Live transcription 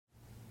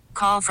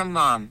Call from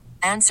mom.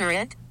 Answer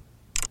it.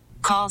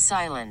 Call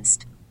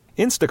silenced.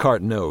 Instacart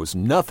knows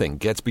nothing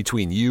gets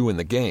between you and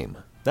the game.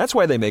 That's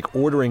why they make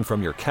ordering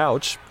from your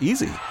couch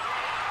easy.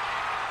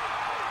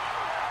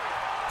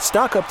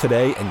 Stock up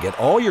today and get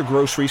all your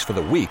groceries for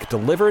the week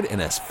delivered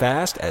in as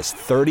fast as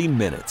 30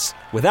 minutes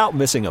without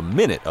missing a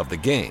minute of the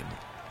game.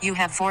 You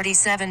have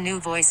 47 new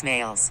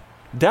voicemails.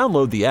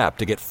 Download the app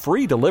to get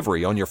free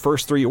delivery on your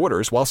first 3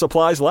 orders while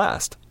supplies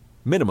last.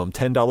 Minimum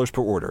 $10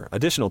 per order.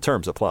 Additional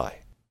terms apply.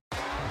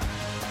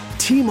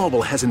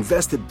 T-Mobile has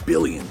invested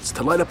billions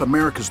to light up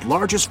America's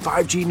largest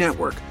 5G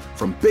network,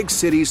 from big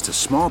cities to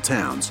small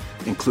towns,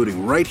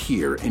 including right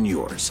here in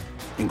yours.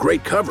 And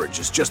great coverage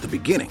is just the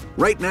beginning.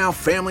 Right now,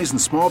 families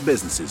and small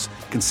businesses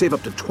can save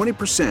up to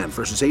 20%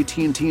 versus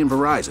AT&T and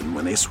Verizon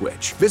when they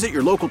switch. Visit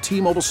your local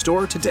T-Mobile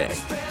store today.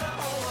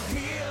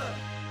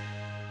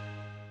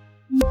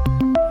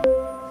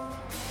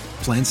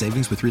 Plan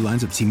savings with 3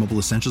 lines of T-Mobile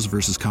Essentials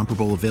versus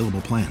comparable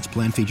available plans.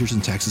 Plan features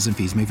and taxes and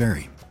fees may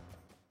vary.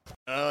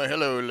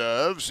 Hello,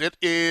 loves. It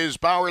is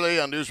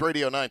Bauerle on News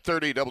Radio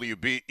 930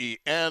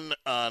 WBEN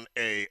on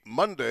a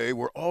Monday.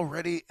 We're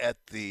already at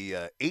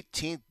the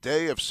 18th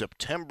day of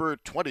September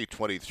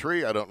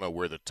 2023. I don't know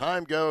where the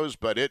time goes,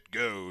 but it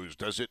goes,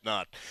 does it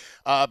not?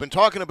 I've been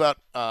talking about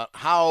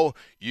how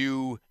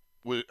you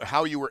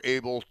were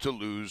able to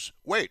lose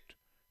weight,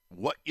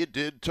 what you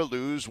did to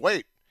lose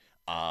weight.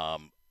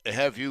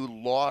 Have you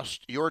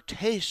lost your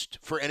taste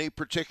for any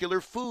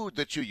particular food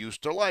that you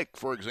used to like?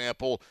 For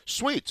example,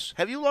 sweets.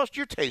 Have you lost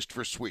your taste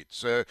for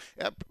sweets?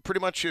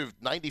 Pretty much have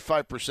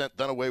 95%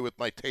 done away with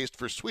my taste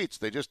for sweets.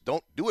 They just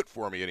don't do it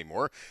for me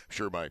anymore. I'm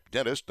sure my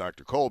dentist,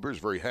 Dr. Colbert, is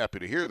very happy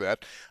to hear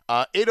that.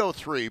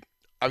 803.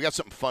 I've got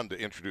something fun to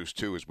introduce,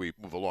 too, as we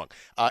move along.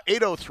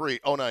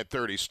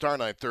 803-0930, star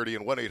 930,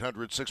 and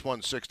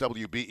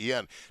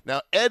 1-800-616-WBEN.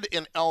 Now, Ed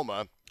in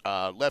Elma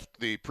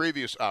left the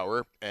previous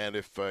hour, and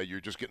if you're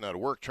just getting out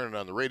of work, turn it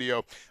on the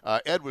radio.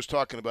 Ed was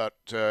talking about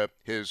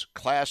his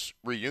class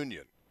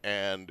reunion,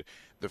 and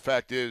the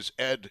fact is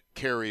Ed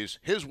carries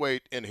his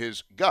weight in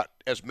his gut,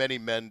 as many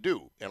men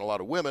do, and a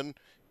lot of women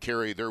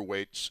carry their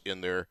weights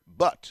in their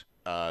butt,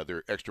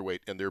 their extra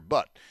weight in their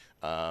butt.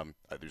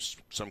 There's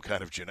some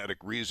kind of genetic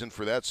reason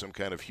for that, some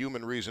kind of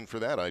human reason for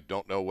that. I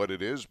don't know what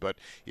it is, but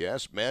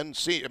yes, men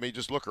see. I mean,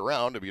 just look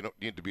around. I mean, you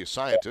don't need to be a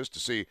scientist to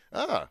see,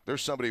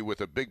 there's somebody with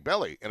a big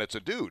belly, and it's a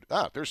dude.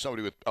 There's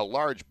somebody with a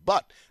large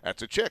butt.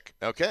 That's a chick.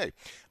 Okay.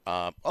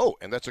 And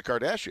that's a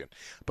Kardashian.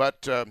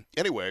 But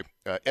anyway,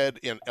 Ed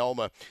in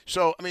Elma.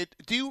 So, I mean,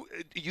 you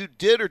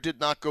did or did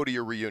not go to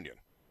your reunion?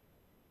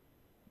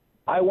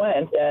 I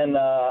went, and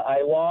I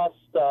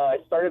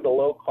started the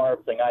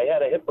low-carb thing. I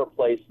had a hip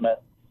replacement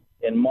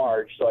in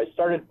March, so I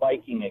started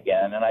biking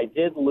again, and I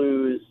did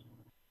lose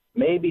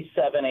maybe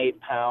 7-8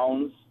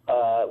 pounds.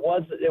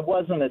 It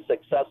wasn't as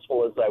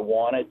successful as I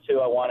wanted to.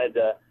 I wanted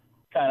to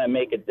kind of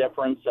make a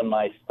difference in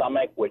my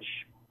stomach, which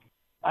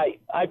I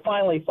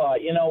finally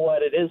thought, you know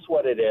what, it is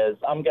what it is.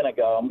 I'm going to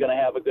go. I'm going to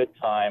have a good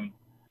time.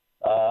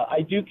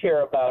 I do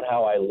care about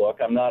how I look.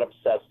 I'm not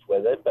obsessed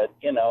with it, but,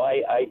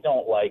 I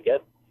don't like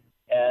it.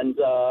 And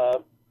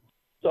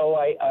so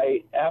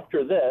I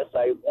after this,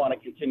 I want to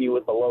continue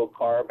with the low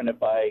carb, and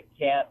if I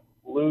can't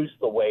lose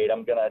the weight,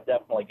 I'm going to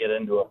definitely get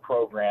into a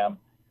program,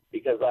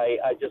 because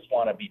I just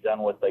want to be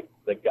done with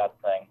the gut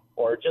thing,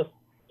 or just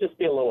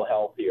be a little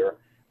healthier.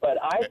 But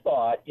I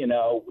thought,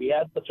 we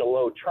had such a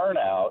low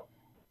turnout.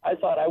 I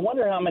thought, I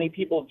wonder how many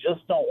people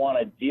just don't want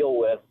to deal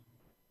with,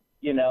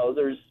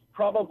 there's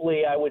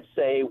probably, I would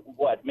say,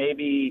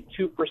 maybe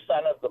 2%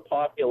 of the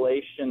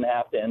population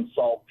have to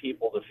insult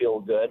people to feel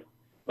good.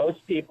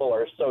 Most people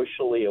are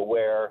socially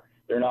aware.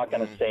 They're not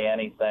going to say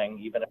anything,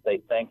 even if they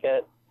think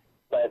it.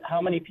 But how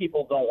many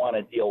people don't want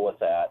to deal with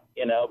that?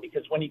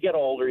 Because when you get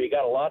older, you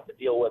got a lot to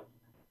deal with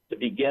to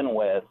begin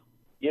with.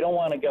 You don't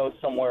want to go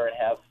somewhere and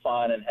have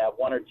fun and have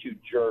 1 or 2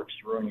 jerks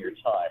ruin your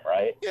time,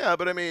 right? Yeah,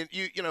 but I mean,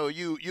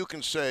 you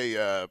can say,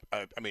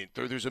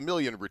 there's a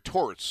million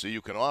retorts that you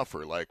can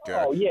offer, like,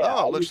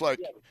 looks like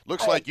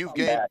you've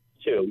gained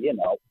too, Yeah,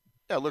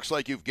 it looks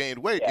like you've gained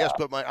weight. Yeah. Yes,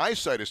 but my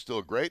eyesight is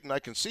still great, and I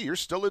can see you're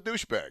still a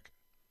douchebag.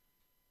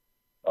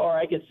 Or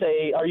I could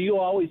say, are you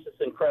always just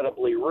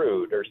incredibly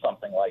rude, or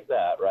something like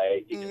that,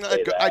 right?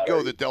 I'd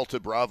go the Delta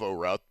Bravo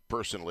route,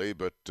 personally,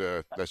 but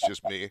that's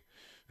just me.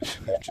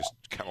 Just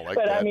kind of like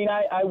that. But, I mean,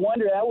 I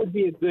wonder, that would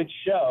be a good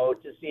show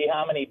to see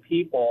how many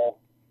people,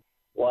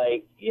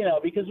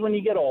 because when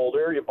you get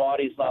older, your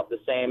body's not the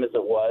same as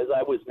it was.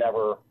 I was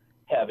never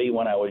heavy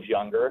when I was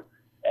younger.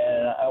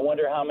 And I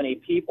wonder how many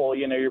people,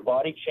 your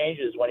body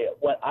changes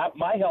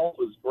my health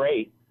was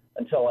great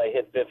until I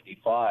hit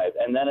 55.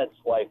 And then it's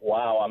like,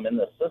 wow, I'm in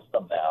the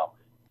system now,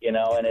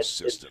 and it's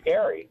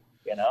scary,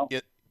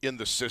 In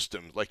the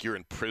system, like you're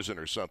in prison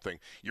or something.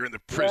 You're in the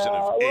prison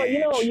of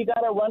age. You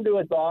got to run to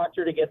a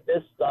doctor to get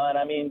this done.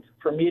 I mean,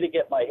 for me to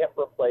get my hip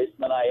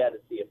replacement, I had to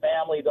see a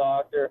family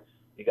doctor.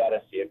 You got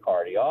to see a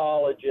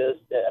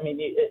cardiologist. I mean,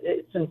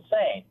 it's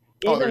insane.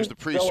 There's the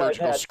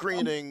pre-surgical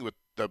screening with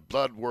the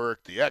blood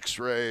work, the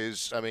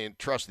x-rays,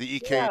 trust the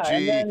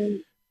EKG. Yeah, and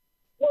then,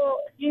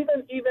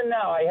 even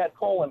now, I had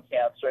colon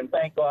cancer, and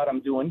thank God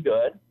I'm doing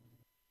good.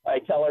 I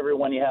tell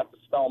everyone you have to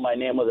spell my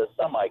name with a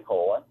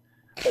semicolon.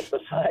 But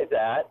besides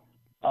that,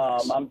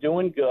 I'm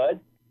doing good.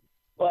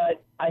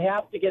 But I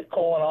have to get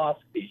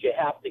colonoscopies. You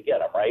have to get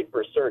them, right,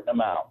 for a certain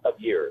amount of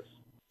years.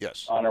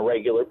 Yes. On a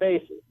regular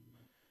basis.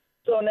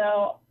 So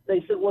now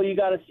they said, well, you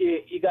got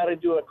to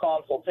do a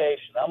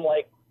consultation. I'm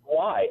like,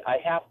 why? I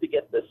have to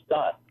get this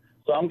done.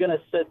 So I'm going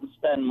to sit and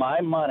spend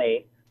my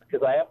money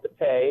because I have to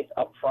pay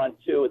up front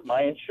too with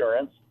my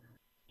insurance.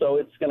 So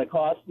it's going to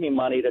cost me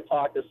money to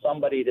talk to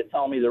somebody to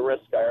tell me the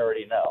risk I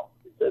already know.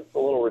 It's a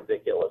little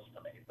ridiculous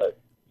to me, but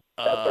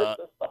that's our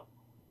system.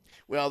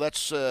 Well,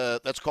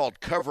 that's called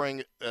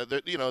covering.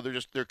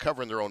 They're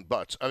covering their own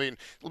butts. I mean,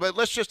 but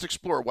let's just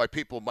explore why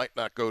people might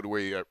not go to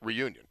a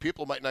reunion.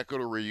 People might not go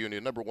to a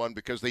reunion. Number one,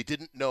 because they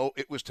didn't know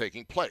it was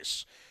taking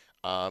place.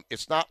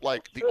 It's not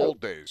like the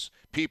old days.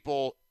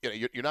 People,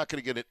 you're not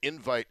going to get an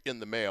invite in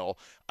the mail.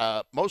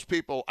 Most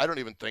people, I don't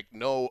even think,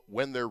 know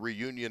when their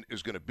reunion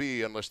is going to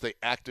be unless they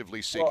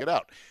actively seek it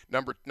out.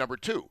 Number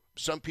two,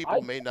 some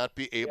people may not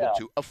be able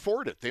to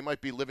afford it. They might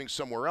be living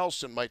somewhere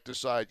else and might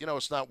decide,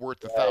 it's not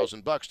worth the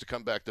 $1,000 to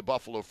come back to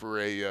Buffalo for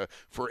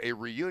a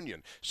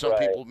reunion. Some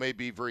people may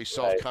be very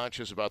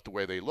self-conscious about the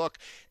way they look,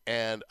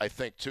 and I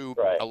think too,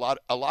 a lot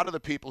of the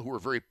people who were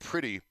very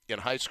pretty in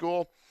high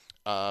school.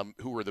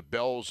 Who were the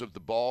belles of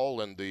the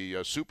ball and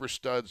the super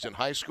studs in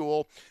high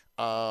school,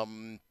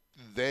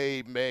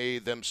 they may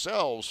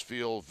themselves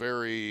feel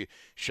very,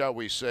 shall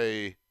we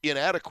say,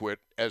 inadequate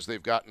as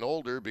they've gotten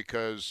older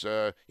because,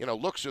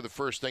 looks are the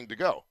first thing to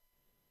go.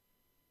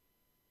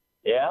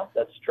 Yeah,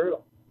 that's true.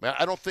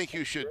 I don't think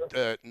you should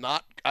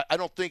I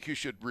don't think you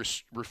should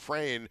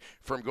refrain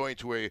from going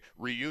to a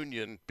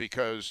reunion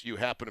because you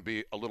happen to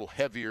be a little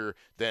heavier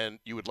than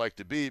you would like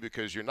to be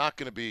because you're not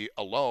going to be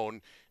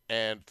alone.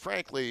 And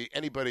frankly,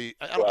 I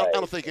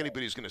don't think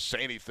anybody's going to say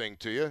anything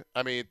to you.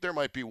 I mean, there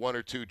might be one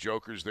or two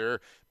jokers there,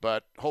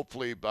 but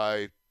hopefully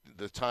by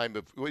the time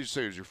of, what did you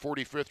say, it was your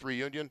 45th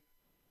reunion?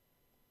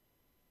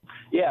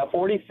 Yeah,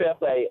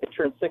 45th. I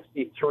turned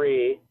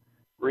 63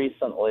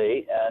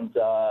 recently, and,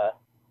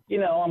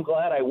 I'm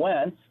glad I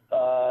went.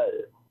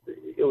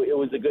 It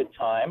was a good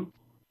time.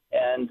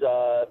 And,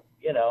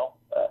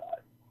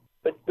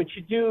 but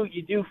you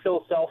do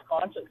feel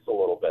self-conscious a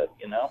little bit,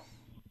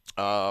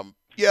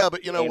 Yeah,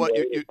 but you know what?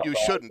 You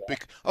shouldn't.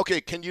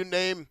 Okay, can you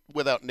name,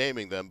 without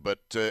naming them, but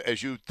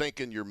as you think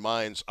in your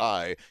mind's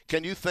eye,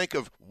 can you think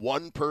of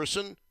one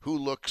person who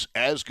looks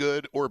as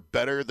good or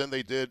better than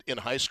they did in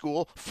high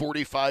school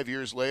 45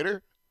 years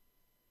later?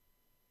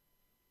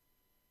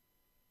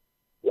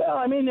 Yeah,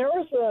 I mean, there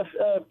was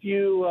a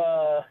few,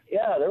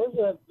 there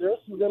was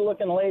some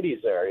good-looking ladies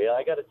there,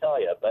 I got to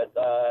tell you. But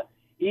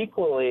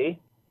equally,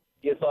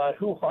 you thought,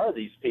 who are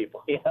these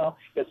people,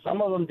 Because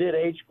some of them did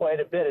age quite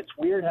a bit. It's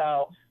weird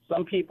how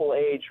some people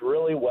age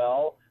really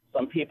well,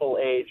 some people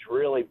age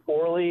really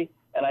poorly,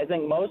 and I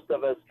think most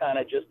of us kind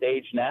of just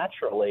age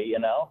naturally,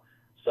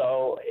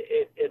 So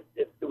it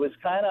was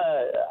kind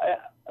of,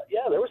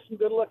 there were some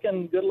good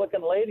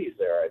looking ladies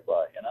there. I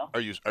thought,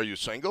 Are you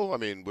single? I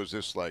mean, was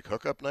this like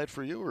hookup night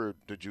for you, or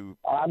did you?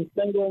 I'm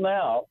single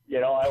now.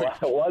 I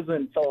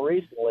wasn't until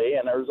recently,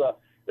 and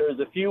there's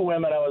a few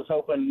women I was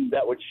hoping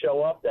that would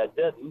show up that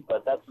didn't,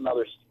 but that's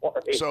another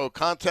story. So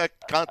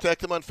contact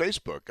them on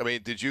Facebook. I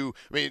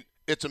mean,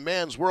 it's a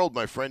man's world,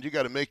 my friend. You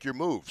got to make your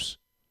moves.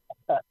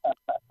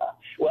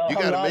 Well, you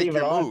got to make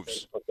your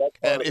moves.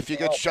 And if you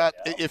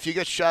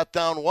get shot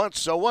down once,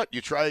 so what? You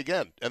try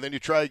again, and then you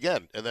try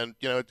again, and then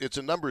it's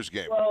a numbers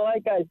game. Well,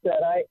 like I said,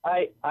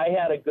 I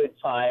had a good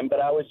time, but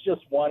I was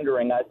just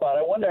wondering. I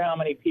wonder how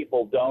many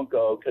people don't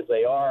go because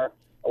they are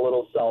a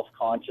little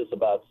self-conscious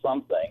about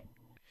something.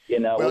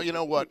 Well, you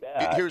know what?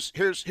 Here's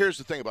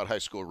the thing about high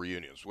school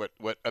reunions.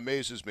 What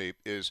amazes me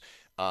is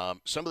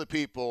some of the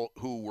people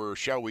who were,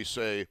 shall we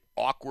say,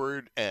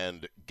 awkward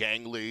and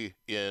gangly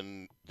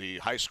in the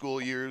high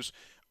school years.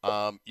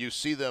 You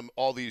see them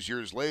all these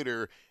years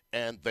later,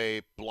 and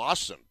they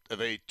blossomed.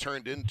 They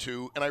turned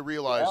into, and I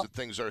realize that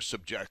things are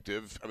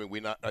subjective. I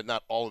mean,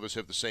 not all of us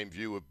have the same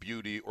view of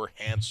beauty or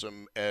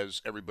handsome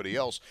as everybody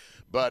else,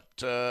 but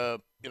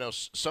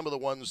some of the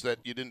ones that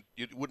you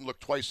wouldn't look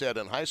twice at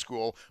in high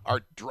school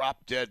are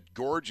drop dead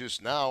gorgeous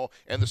now,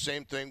 and the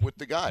same thing with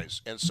the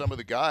guys. And some of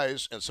the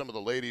guys and some of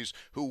the ladies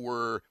who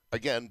were,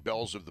 again,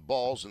 belles of the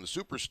balls and the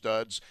super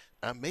studs,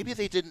 maybe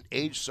they didn't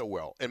age so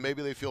well, and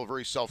maybe they feel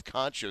very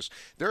self-conscious.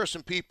 There are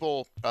some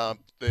people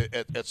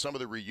at some of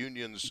the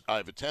reunions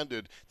I've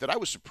attended that I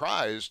was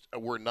surprised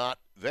were not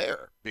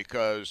there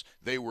because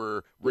they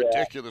were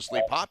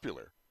ridiculously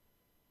popular.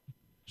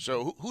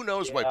 So who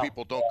knows why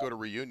people don't go to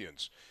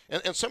reunions?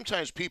 And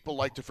sometimes people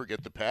like to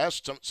forget the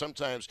past.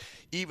 Sometimes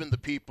even the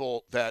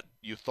people that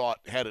you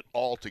thought had it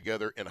all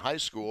together in high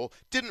school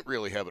didn't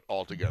really have it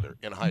all together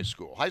in high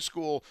school. High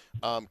school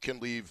can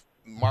leave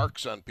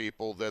marks on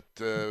people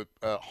that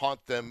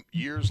haunt them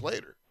years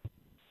later.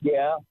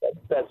 Yeah,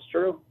 that's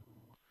true.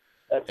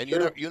 That's and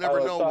true. You never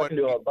know what. I was talking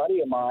to a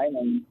buddy of mine,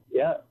 and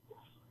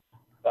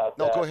about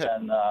no, that, go ahead.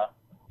 And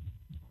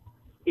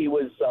he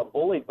was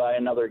bullied by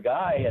another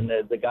guy, and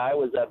the guy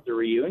was at the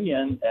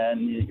reunion, and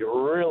he's a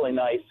really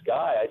nice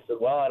guy. I said,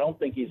 well, I don't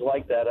think he's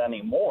like that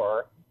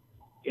anymore.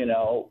 You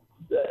know,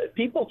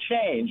 people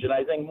change, and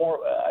I think more,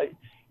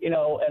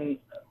 and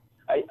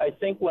I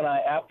think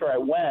after I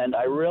went,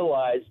 I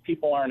realized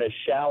people aren't as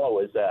shallow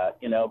as that,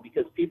 you know,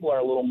 because people are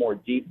a little more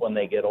deep when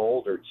they get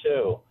older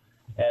too.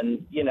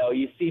 And, you know,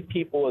 you see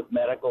people with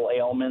medical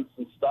ailments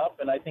and stuff,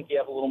 and I think you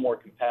have a little more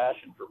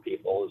compassion for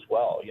people as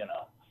well, you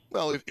know.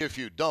 Well, if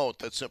you don't,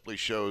 that simply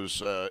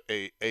shows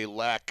a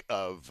lack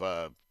of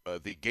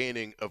the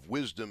gaining of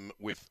wisdom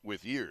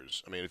with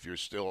years. I mean, if you're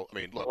still, I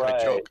mean, look,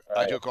 Right.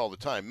 I joke all the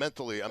time.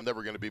 Mentally, I'm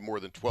never going to be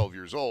more than 12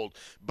 years old.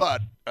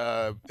 But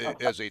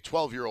as a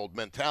 12-year-old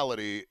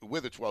mentality,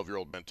 with a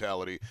 12-year-old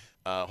mentality,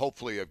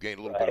 hopefully I've gained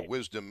a little bit of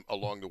wisdom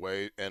along the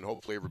way, and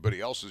hopefully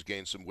everybody else has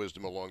gained some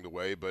wisdom along the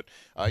way. But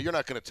you're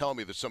not going to tell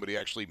me that somebody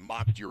actually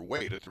mocked your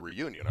weight at the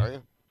reunion, are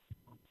you?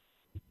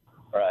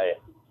 Right.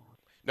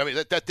 I mean,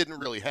 that didn't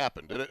really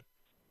happen, did it?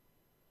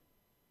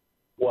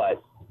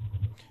 What?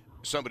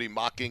 Somebody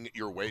mocking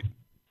your weight?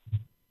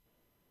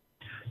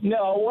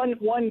 No,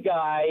 one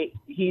guy,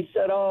 he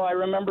said, oh, I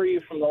remember you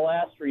from the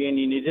last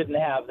reunion. You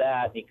didn't have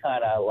that. And he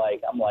kind of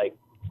I'm like,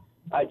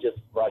 I just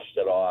brushed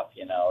it off,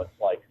 you know. It's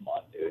like, come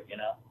on, dude, you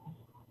know.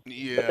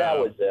 Yeah. But that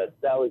was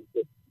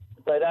it.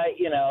 But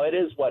it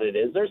is what it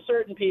is. There's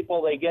certain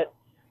people, I guess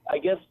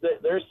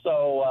that they're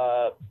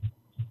so,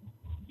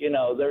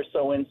 they're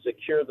so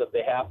insecure that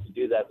they have to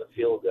do that to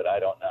feel good. I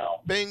don't know.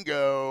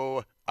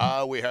 Bingo.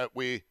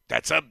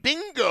 That's a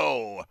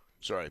bingo.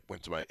 Sorry,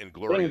 went to my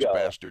Inglorious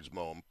Bastards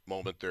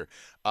moment there.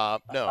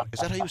 No, is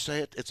that how you say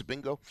it? It's a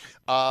bingo.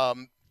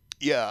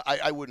 Yeah,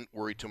 I wouldn't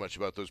worry too much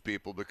about those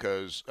people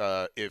because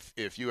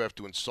if you have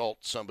to insult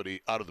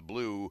somebody out of the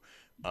blue,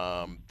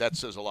 that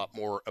says a lot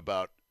more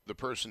about the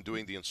person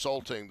doing the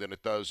insulting than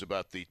it does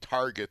about the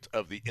target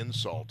of the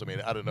insult. I mean,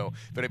 I don't know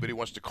if anybody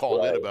wants to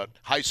call in about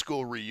high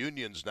school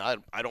reunions now.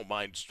 I don't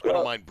mind. I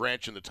don't mind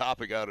branching the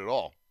topic out at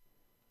all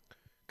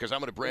because I'm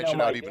going to branch it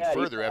out even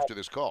further after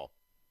this call.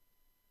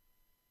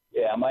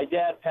 Yeah, my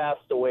dad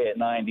passed away at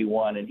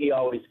 91, and he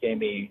always gave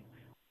me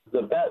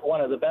one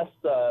of the best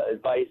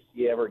advice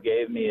he ever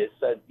gave me is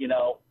said, you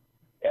know,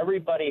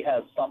 everybody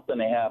has something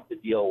they have to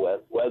deal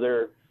with,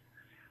 whether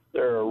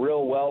they're a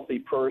real wealthy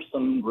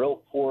person,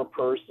 real poor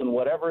person,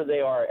 whatever they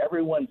are,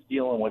 everyone's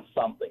dealing with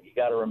something. You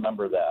got to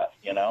remember that,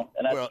 you know?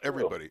 And that's true.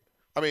 Everybody.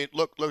 I mean,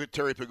 look at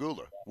Terry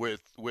Pagula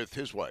with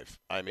his wife.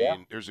 I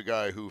mean, there's a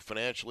guy who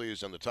financially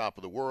is on the top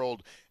of the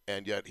world,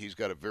 and yet he's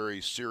got a very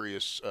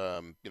serious,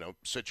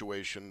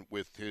 situation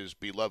with his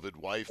beloved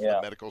wife, the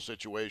medical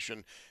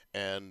situation.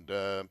 And,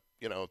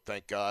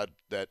 thank God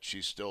that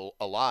she's still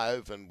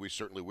alive, and we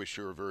certainly wish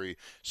her a very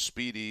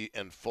speedy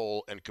and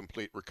full and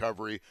complete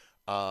recovery.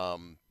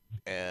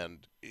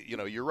 And,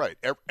 you're right.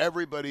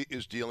 Everybody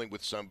is dealing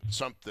with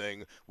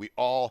something. We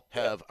all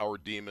have our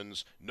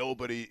demons.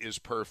 Nobody is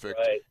perfect.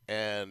 Right.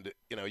 And,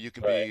 you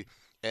can be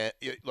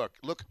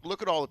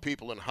look at all the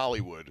people in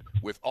Hollywood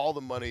with all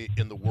the money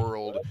in the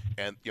world,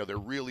 and, they're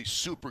really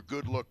super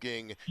good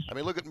looking. I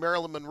mean, look at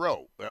Marilyn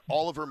Monroe.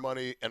 All of her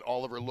money and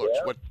all of her looks.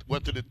 Yeah.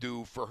 What did it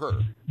do for her?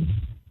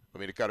 I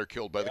mean, it got her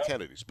killed by the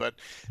Kennedys, but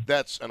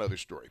that's another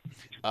story.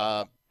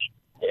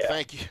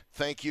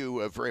 Thank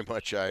you very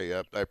much.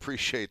 I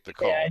appreciate the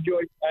call. Yeah,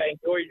 I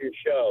enjoyed your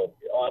show.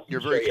 Awesome. You're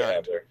very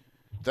kind. You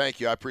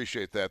Thank you. I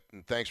appreciate that,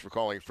 and thanks for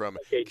calling from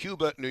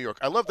Cuba, New York.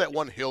 I love that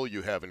one hill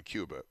you have in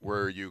Cuba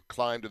where you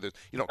climb to the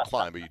 – you don't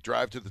climb, but you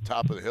drive to the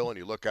top of the hill and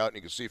you look out and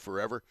you can see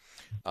forever.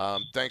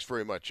 Thanks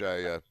very much.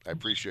 I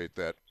appreciate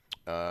that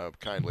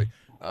kindly.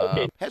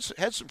 Had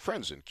some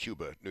friends in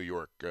Cuba, New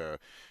York,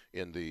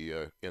 in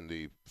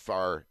the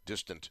far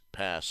distant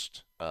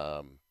past.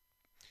 A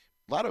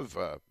lot of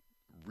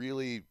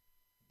really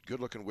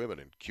good-looking women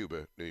in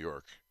Cuba, New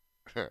York.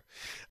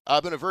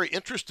 Been a very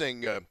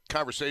interesting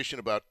conversation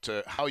about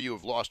how you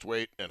have lost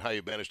weight and how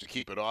you managed to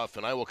keep it off,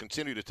 and I will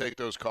continue to take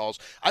those calls.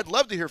 I'd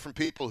love to hear from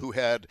people who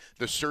had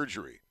the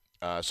surgery,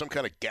 some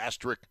kind of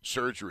gastric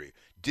surgery.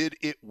 Did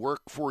it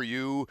work for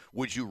you?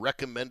 Would you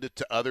recommend it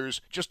to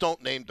others? Just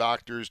don't name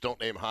doctors, don't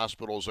name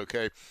hospitals,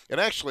 okay? And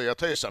actually, I'll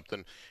tell you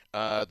something.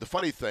 The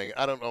funny thing,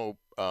 I don't know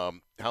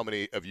how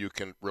many of you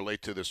can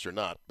relate to this or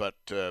not, but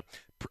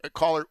a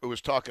caller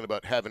was talking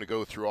about having to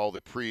go through all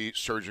the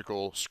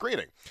pre-surgical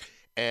screening.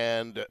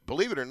 And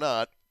believe it or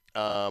not,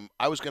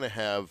 I was going to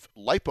have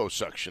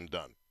liposuction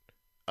done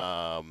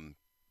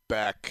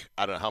back,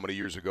 I don't know how many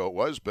years ago it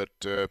was, but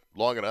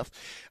long enough.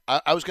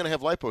 I was going to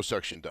have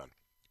liposuction done.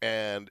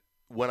 And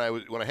when I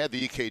had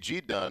the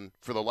EKG done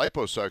for the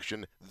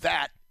liposuction,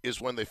 that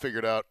is when they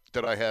figured out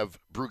that I have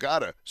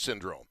Brugada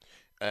syndrome.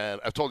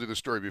 And I've told you this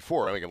story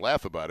before. I can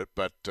laugh about it,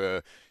 but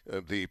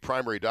the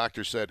primary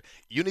doctor said,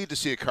 you need to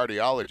see a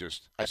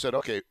cardiologist. I said,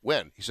 okay,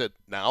 when? He said,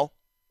 now.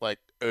 Like,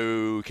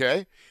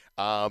 okay.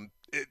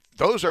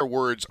 Those are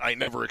words I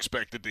never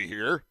expected to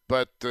hear,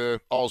 but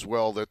all's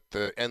well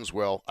that ends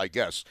well, I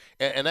guess.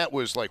 And that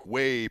was like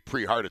way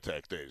pre-heart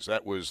attack days.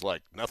 That was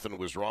like nothing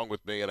was wrong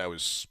with me, and I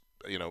was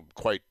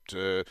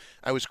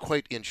I was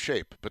quite in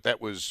shape, but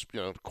that was,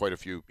 quite a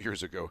few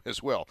years ago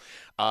as well.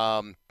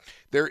 So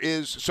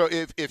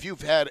if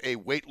you've had a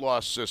weight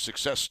loss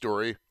success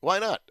story, why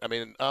not? I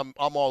mean, I'm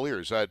all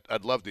ears.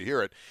 I'd love to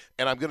hear it.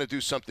 And I'm going to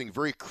do something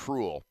very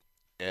cruel,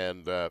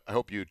 and I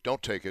hope you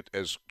don't take it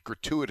as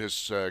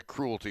gratuitous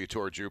cruelty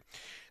towards you.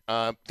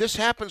 This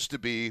happens to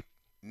be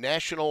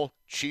National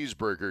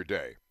Cheeseburger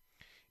Day.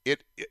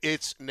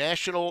 It's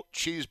National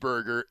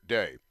Cheeseburger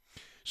Day.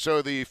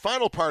 So the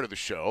final part of the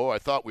show, I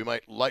thought we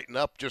might lighten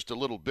up just a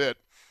little bit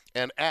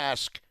and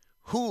ask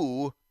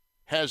who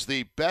has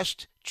the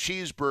best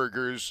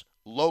cheeseburgers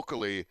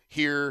locally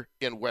here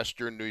in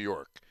Western New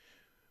York.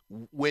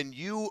 When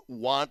you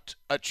want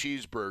a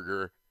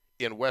cheeseburger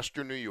in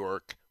Western New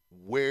York,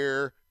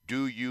 where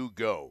do you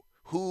go?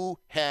 Who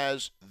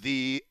has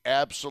the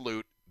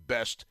absolute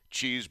best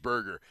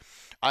cheeseburger?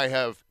 I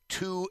have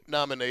 2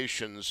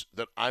 nominations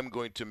that I'm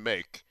going to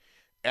make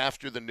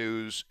after the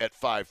news at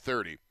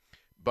 5:30.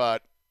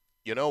 But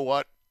you know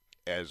what?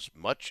 As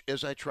much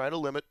as I try to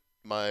limit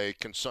my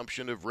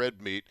consumption of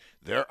red meat,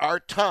 there are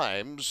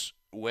times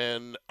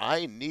when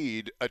I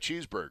need a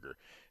cheeseburger.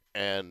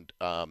 And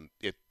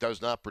it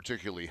does not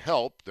particularly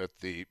help that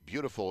the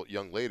beautiful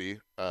young lady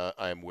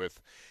I'm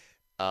with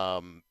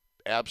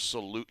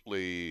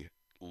absolutely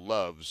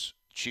loves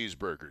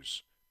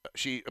cheeseburgers.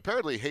 She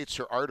apparently hates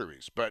her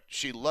arteries, but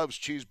she loves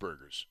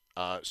cheeseburgers.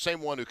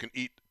 Same one who can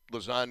eat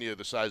lasagna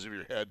the size of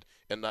your head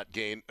and not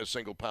gain a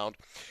single pound.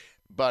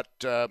 But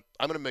I'm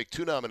going to make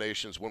 2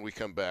 nominations when we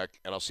come back,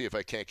 and I'll see if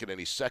I can't get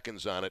any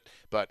seconds on it.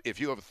 But if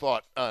you have a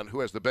thought on who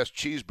has the best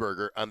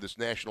cheeseburger on this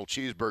National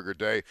Cheeseburger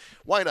Day,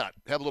 why not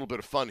have a little bit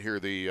of fun here?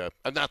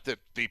 Not that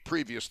the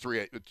previous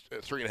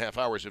 3.5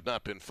 hours have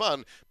not been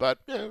fun, but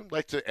I'd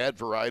like to add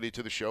variety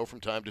to the show from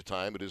time to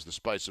time. It is the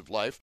spice of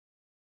life.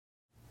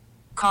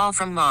 Call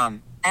from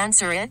mom.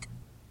 Answer it.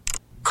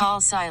 Call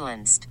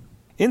silenced.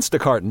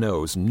 Instacart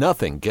knows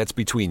nothing gets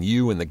between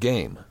you and the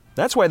game.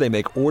 That's why they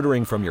make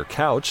ordering from your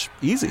couch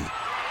easy.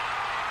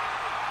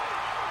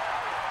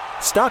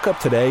 Stock up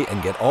today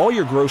and get all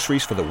your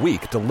groceries for the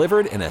week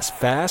delivered in as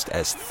fast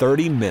as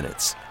 30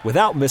 minutes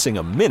without missing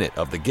a minute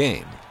of the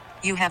game.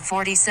 You have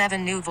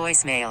 47 new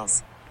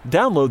voicemails.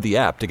 Download the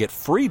app to get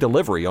free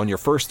delivery on your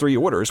first 3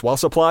 orders while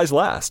supplies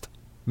last.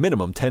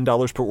 Minimum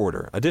 $10 per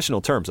order.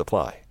 Additional terms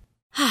apply.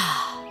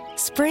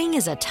 Spring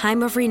is a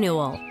time of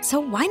renewal, so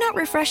why not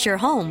refresh your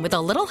home with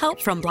a little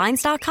help from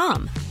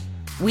Blinds.com?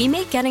 We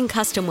make getting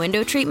custom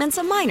window treatments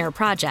a minor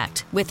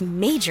project with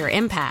major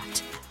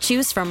impact.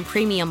 Choose from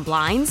premium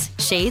blinds,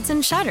 shades,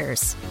 and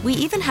shutters. We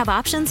even have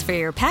options for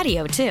your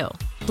patio, too.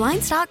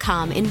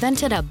 Blinds.com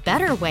invented a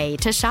better way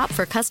to shop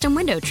for custom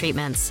window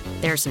treatments.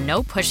 There's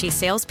no pushy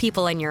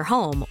salespeople in your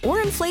home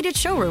or inflated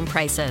showroom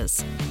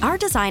prices. Our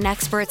design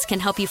experts can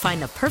help you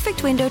find the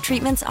perfect window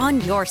treatments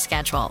on your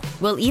schedule.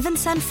 We'll even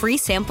send free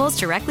samples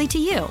directly to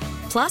you.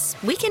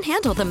 Plus, we can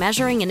handle the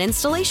measuring and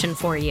installation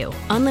for you.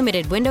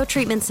 Unlimited window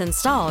treatments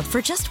installed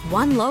for just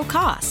one low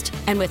cost.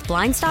 And with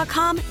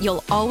Blinds.com,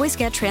 you'll always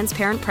get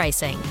transparent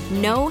pricing.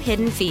 No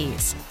hidden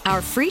fees. Our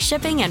free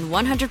shipping and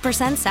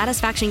 100%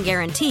 satisfaction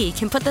guarantee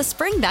can put the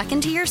spring back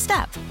into your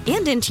step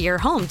and into your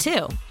home,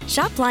 too.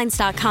 Shop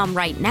Blinds.com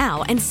right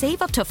now and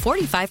save up to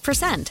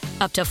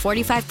 45%. Up to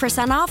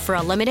 45% off for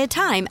a limited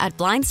time at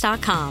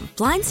Blinds.com.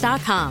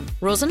 Blinds.com.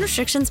 Rules and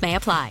restrictions may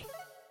apply.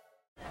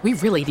 We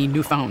really need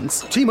new phones.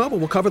 T-Mobile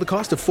will cover the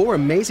cost of 4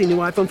 amazing new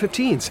iPhone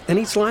 15s, and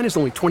each line is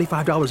only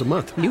 $25 a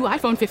month. New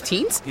iPhone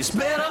 15s? It's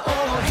better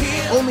over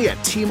here. Only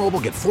at T-Mobile,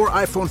 get 4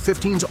 iPhone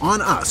 15s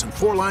on us and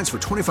 4 lines for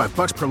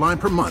 $25 per line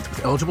per month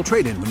with eligible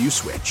trade-in when you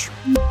switch.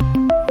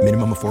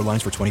 Minimum of 4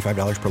 lines for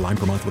 $25 per line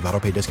per month with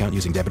autopay discount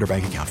using debit or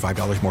bank account.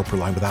 $5 more per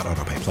line without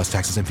autopay, plus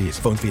taxes and fees.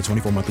 Phone fee at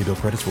 24 monthly bill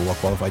credits for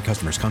well-qualified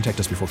customers. Contact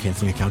us before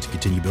canceling account to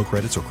continue bill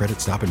credits or credit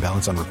stop and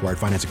balance on required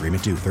finance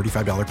agreement due.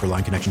 $35 per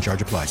line connection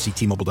charge applies. See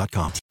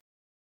T-Mobile.com.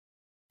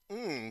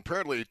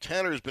 Apparently,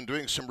 Tanner's been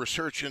doing some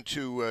research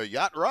into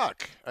yacht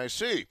rock. I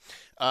see.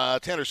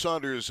 Tanner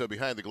Saunders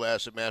behind the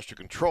glass at Master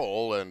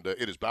Control, and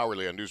it is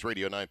Bauerle on News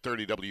Radio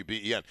 930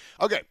 WBEN.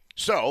 Okay,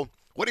 so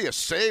what do you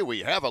say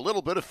we have a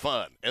little bit of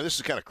fun? And this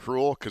is kind of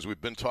cruel because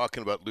we've been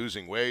talking about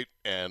losing weight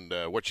and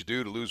what you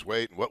do to lose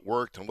weight and what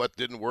worked and what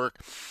didn't work.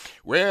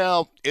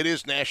 Well, it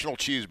is National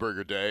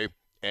Cheeseburger Day,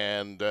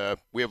 and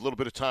we have a little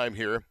bit of time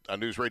here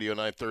on News Radio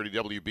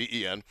 930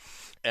 WBEN.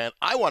 And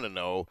I want to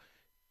know,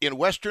 in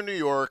Western New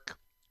York,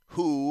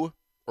 who,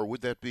 or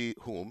would that be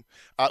whom,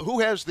 who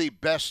has the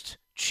best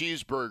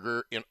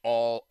cheeseburger in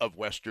all of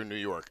Western New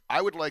York?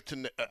 I'd like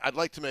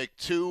to make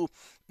 2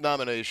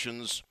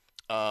 nominations,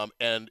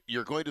 and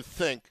you're going to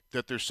think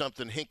that there's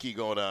something hinky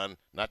going on,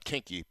 not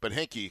kinky, but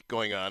hinky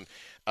going on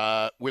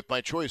with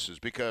my choices,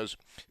 because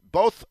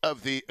both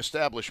of the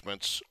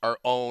establishments are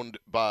owned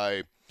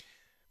by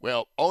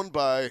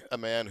a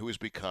man who has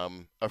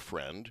become a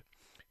friend,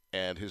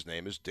 and his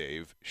name is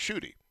Dave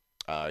Schutte.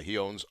 He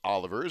owns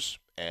Oliver's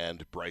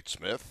and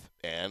Brightsmith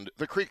and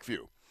the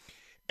Creekview.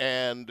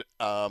 And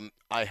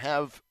I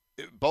have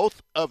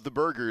both of the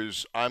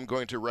burgers I'm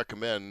going to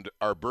recommend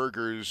are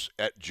burgers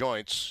at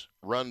joints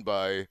run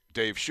by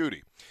Dave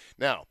Schutte.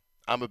 Now,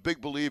 I'm a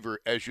big believer,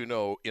 as you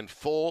know, in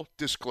full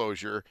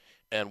disclosure.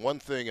 And one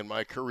thing in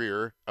my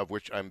career, of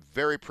which I'm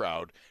very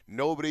proud,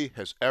 nobody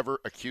has ever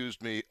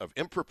accused me of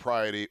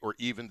impropriety or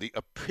even the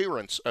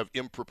appearance of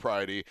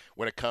impropriety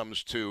when it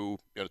comes to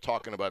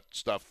talking about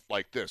stuff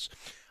like this.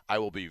 I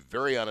will be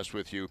very honest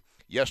with you.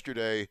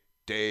 Yesterday,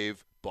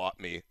 Dave bought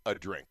me a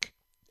drink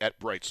at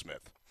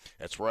Brightsmith.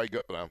 That's where I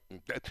go.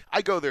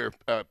 I go there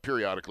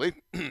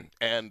periodically,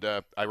 and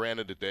I ran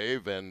into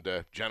Dave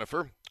and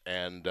Jennifer,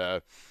 and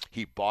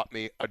he bought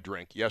me a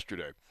drink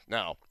yesterday.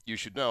 Now, you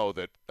should know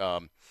that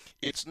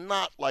it's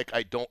not like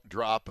I don't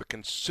drop a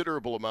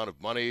considerable amount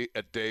of money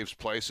at Dave's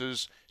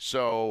places,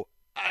 so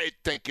I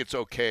think it's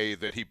okay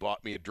that he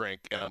bought me a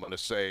drink, and I'm going to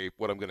say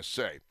what I'm going to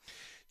say.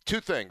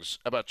 Two things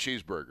about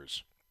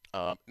cheeseburgers.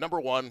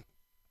 Number one,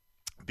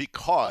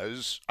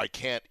 because I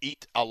can't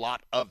eat a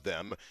lot of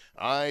them,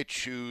 I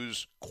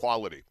choose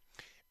quality.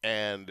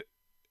 And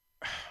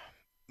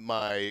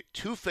my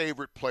two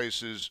favorite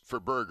places for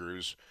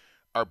burgers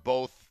are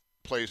both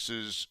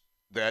places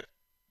that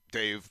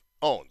Dave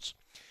owns.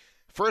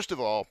 First of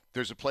all,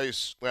 there's a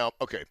place, well,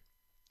 okay,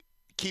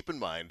 keep in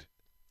mind,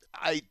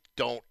 I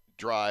don't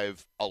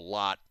drive a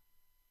lot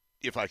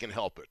if I can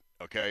help it,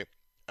 okay?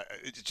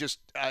 It's just,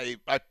 I'm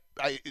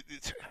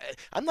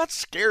not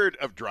scared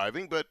of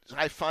driving, but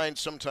I find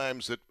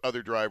sometimes that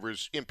other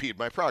drivers impede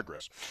my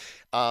progress.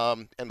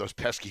 And those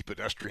pesky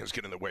pedestrians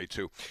get in the way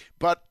too.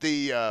 But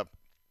the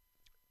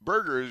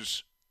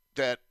burgers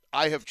that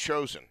I have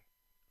chosen,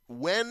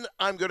 when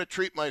I'm going to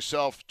treat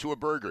myself to a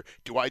burger,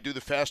 do I do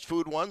the fast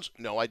food ones?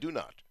 No, I do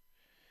not.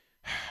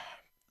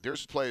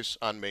 There's a place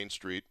on Main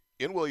Street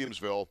in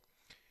Williamsville,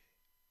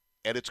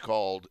 and it's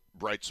called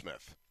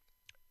Brightsmith.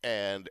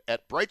 And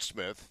at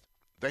Brightsmith,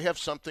 they have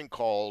something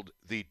called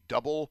the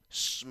Double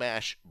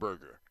Smash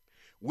Burger,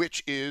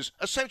 which is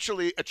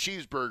essentially a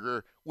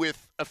cheeseburger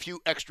with a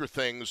few extra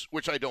things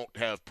which I don't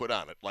have put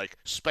on it, like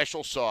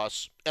special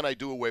sauce, and I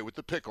do away with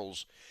the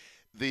pickles.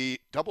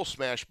 The Double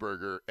Smash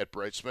Burger at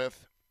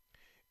Brightsmith,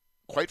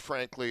 quite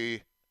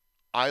frankly,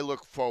 I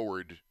look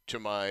forward to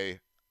my,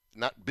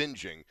 not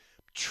binging,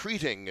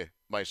 treating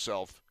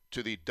myself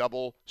to the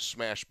Double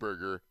Smash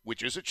Burger,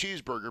 which is a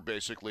cheeseburger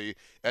basically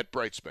at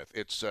Brightsmith.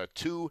 It's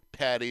 2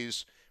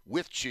 patties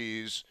with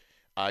cheese.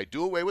 I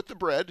do away with the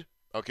bread,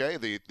 okay?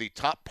 The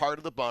top part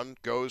of the bun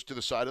goes to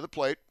the side of the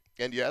plate.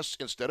 And yes,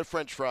 instead of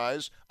French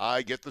fries,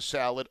 I get the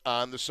salad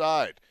on the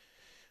side.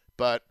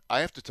 But I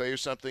have to tell you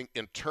something,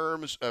 in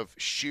terms of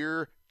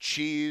sheer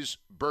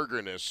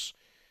cheeseburgerness,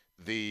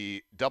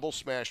 the Double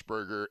Smash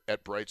Burger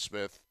at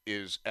Brightsmith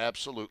is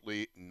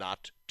absolutely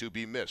not to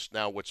be missed.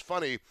 Now, what's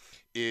funny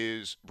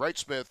is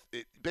Brightsmith,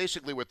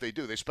 basically what they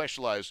do, they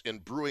specialize in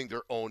brewing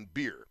their own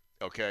beer,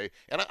 okay?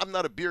 And I'm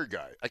not a beer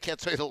guy. I can't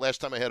tell you the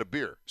last time I had a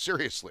beer.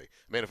 Seriously.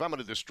 I mean, if I'm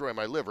going to destroy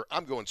my liver,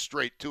 I'm going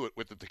straight to it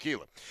with the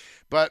tequila.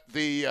 But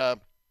the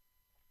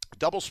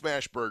Double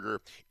Smash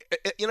Burger,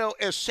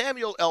 as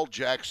Samuel L.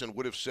 Jackson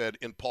would have said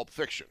in Pulp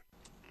Fiction.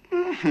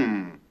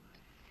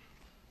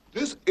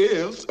 This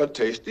is a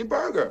tasty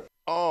burger.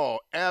 Oh,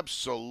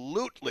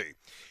 absolutely.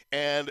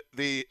 And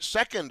the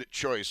second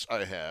choice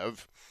I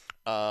have,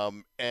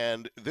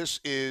 and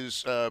this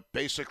is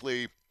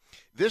basically,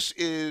 this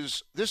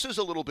is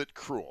a little bit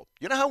cruel.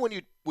 You know how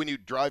when you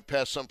drive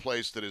past some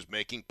place that is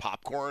making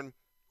popcorn,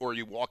 or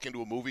you walk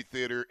into a movie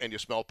theater and you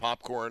smell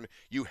popcorn,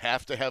 you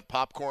have to have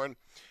popcorn?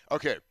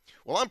 Okay,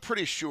 well, I'm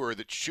pretty sure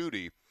that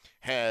Schutte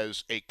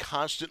has a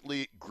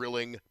constantly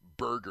grilling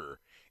burger,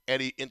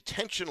 and he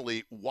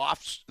intentionally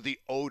wafts the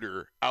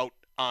odor out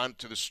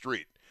onto the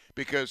street.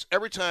 Because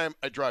every time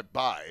I drive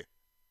by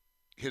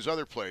his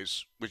other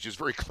place, which is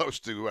very close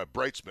to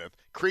Brightsmith,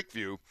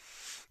 Creekview,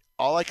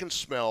 all I can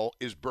smell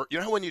is you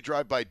know how when you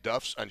drive by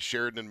Duff's on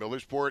Sheridan and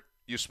Millersport,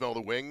 you smell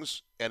the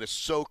wings, and it's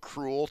so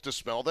cruel to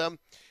smell them?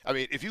 I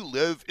mean, if you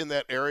live in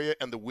that area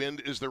and the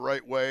wind is the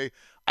right way,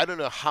 I don't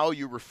know how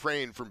you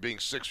refrain from being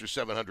 600 or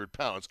 700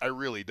 pounds. I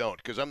really don't,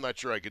 because I'm not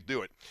sure I could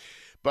do it.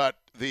 But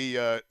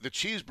the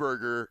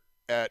cheeseburger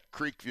at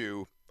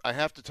Creekview, I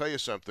have to tell you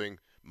something.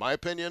 My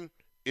opinion,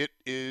 it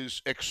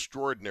is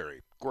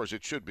extraordinary. Of course,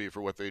 it should be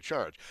for what they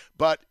charge.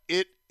 But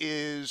it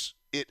is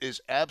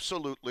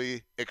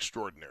absolutely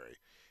extraordinary.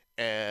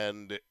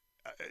 And,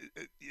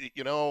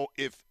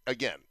 if,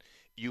 again,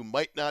 you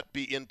might not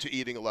be into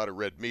eating a lot of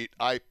red meat.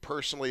 I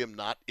personally am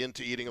not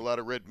into eating a lot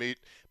of red meat.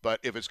 But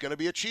if it's going to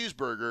be a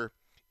cheeseburger,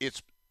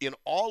 it's in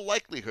all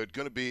likelihood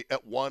going to be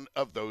at one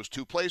of those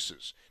two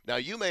places. Now,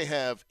 you may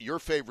have your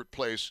favorite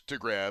place to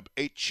grab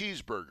a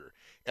cheeseburger.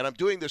 And I'm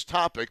doing this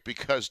topic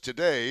because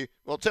today,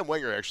 well, Tim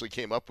Wenger actually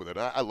came up with it.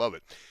 I love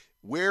it.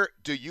 Where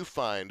do you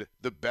find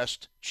the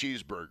best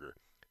cheeseburger?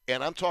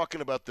 And I'm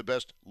talking about the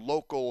best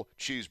local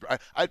cheeseburger.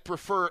 I'd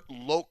prefer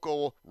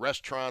local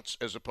restaurants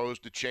as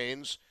opposed to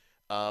chains.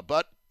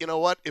 But you know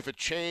what? If a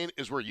chain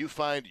is where you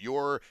find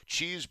your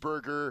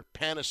cheeseburger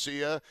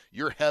panacea,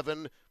 your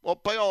heaven, well,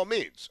 by all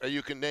means,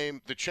 you can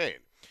name the chain.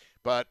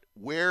 But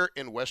where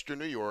in Western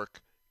New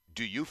York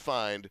do you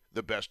find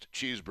the best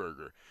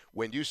cheeseburger?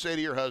 When you say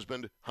to your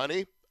husband,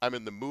 honey, I'm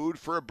in the mood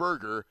for a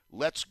burger,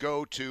 let's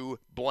go to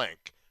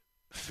blank.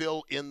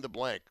 Fill in the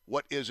blank.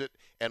 What is it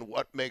and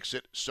what makes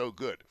it so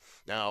good?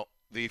 Now,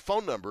 the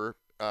phone number,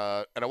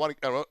 and I want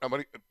to,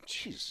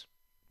 jeez.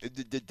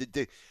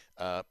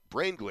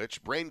 Brain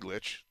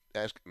glitch,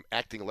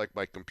 acting like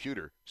my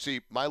computer.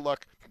 See, my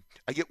luck,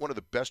 I get one of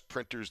the best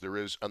printers there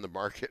is on the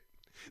market.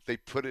 They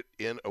put it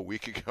in a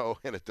week ago,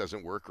 and it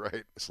doesn't work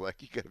right. It's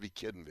like, you got to be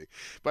kidding me.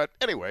 But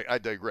anyway, I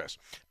digress.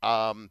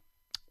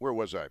 Where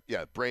was I?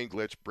 Yeah, brain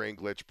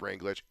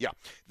glitch. Yeah,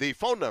 the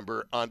phone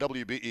number on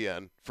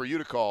WBEN for you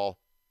to call,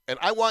 and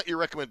I want your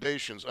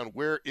recommendations on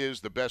where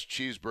is the best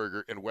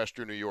cheeseburger in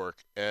Western New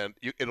York. And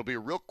it'll be a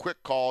real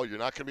quick call. You're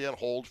not going to be on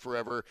hold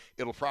forever.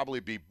 It'll probably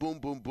be boom,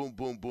 boom, boom,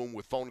 boom, boom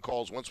with phone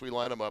calls once we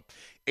line them up.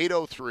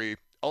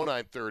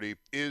 803-0930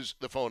 is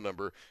the phone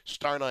number,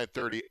 star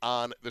 930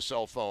 on the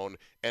cell phone,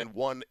 and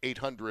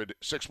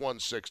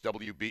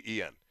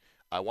 1-800-616-WBEN.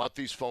 I want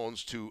these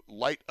phones to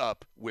light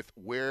up with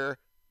where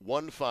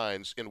one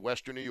finds in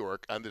Western New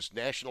York on this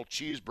National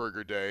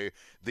Cheeseburger Day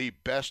the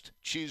best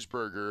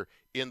cheeseburger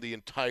in the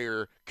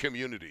entire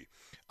community.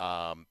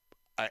 And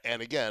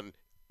again,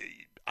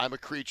 I'm a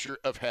creature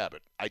of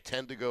habit. I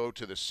tend to go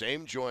to the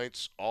same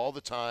joints all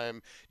the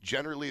time,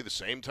 generally the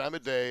same time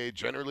of day,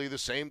 generally the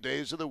same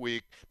days of the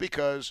week,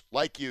 because,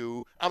 like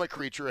you, I'm a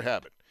creature of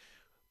habit.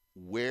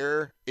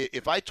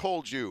 If I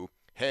told you,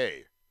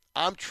 hey,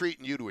 I'm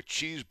treating you to a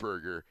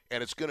cheeseburger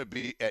and it's going to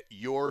be at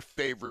your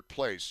favorite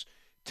place,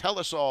 tell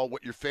us all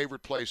what your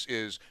favorite place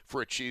is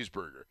for a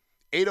cheeseburger.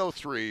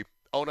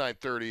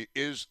 803-0930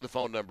 is the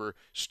phone number.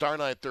 Star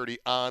 930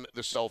 on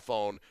the cell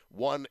phone.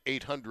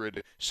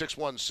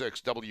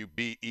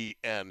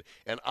 1-800-616-WBEN.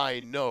 And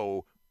I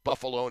know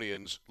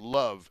Buffalonians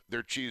love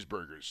their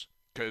cheeseburgers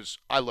because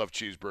I love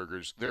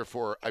cheeseburgers.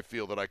 Therefore, I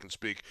feel that I can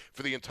speak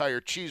for the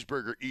entire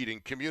cheeseburger eating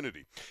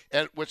community.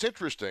 And what's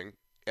interesting,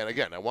 and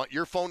again, I want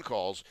your phone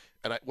calls,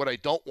 and what I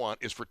don't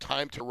want is for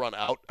time to run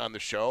out on the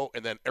show,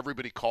 and then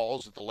everybody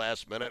calls at the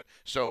last minute.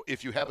 So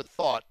if you have a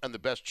thought on the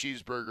best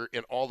cheeseburger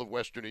in all of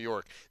Western New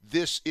York,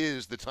 this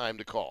is the time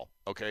to call,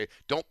 okay?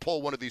 Don't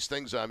pull one of these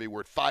things on me where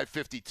at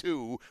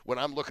 5:52, when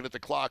I'm looking at the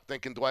clock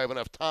thinking, do I have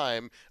enough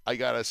time? I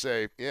got to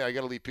say, yeah, I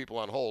got to leave people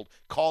on hold.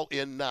 Call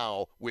in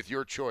now with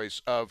your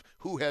choice of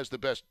who has the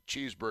best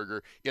cheeseburger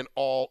in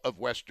all of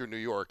Western New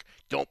York.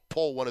 Don't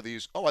pull one of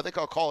these, I think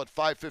I'll call it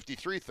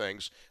 5:53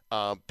 things,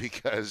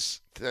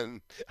 because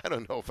then I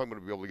don't know if I'm going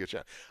to be able to get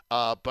you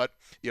on. But,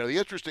 the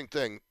interesting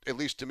thing, at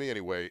least to me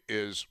anyway,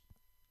 is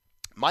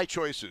my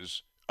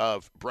choices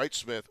of Bright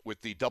Smith with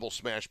the double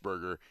smash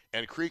burger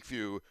and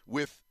Creekview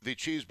with the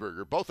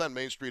cheeseburger, both on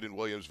Main Street in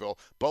Williamsville,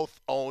 both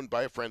owned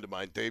by a friend of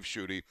mine, Dave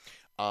Schutte.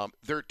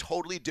 They're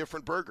totally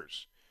different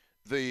burgers.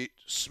 The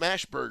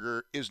smash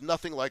burger is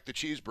nothing like the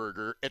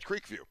cheeseburger at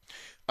Creekview.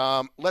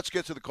 Let's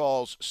get to the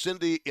calls.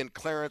 Cindy in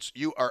Clarence,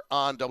 you are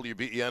on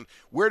WBEN.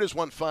 Where does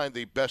one find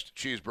the best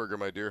cheeseburger,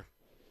 my dear?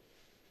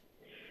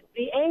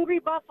 The Angry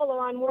Buffalo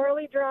on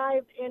Worley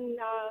Drive in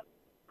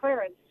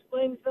Clarence,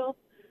 Williamsville.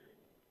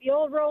 The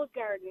old Rose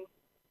Garden.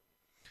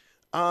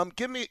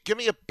 Give me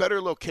a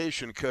better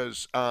location,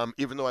 because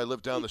even though I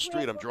live down the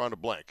street, I'm drawing a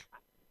blank.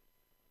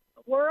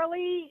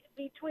 Worley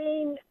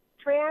between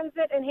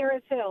Transit and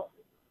Harris Hill.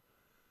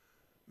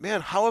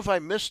 Man, how have I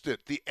missed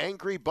it? The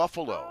Angry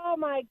Buffalo. Oh,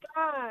 my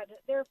God.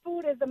 Their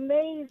food is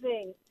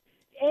amazing.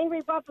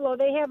 Angry Buffalo.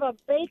 They have a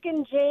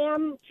bacon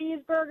jam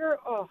cheeseburger.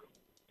 Oh,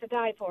 to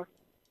die for.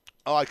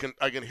 Oh, I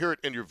can hear it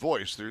in your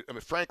voice.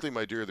 Frankly,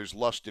 my dear, there's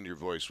lust in your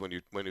voice when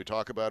you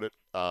talk about it.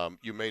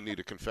 You may need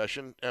a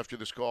confession after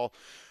this call.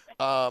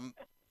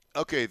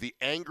 Okay, the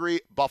Angry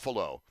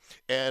Buffalo.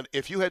 And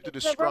if you had to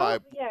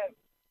describe,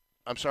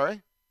 I'm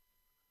sorry.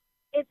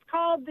 It's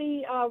called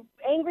the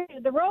Angry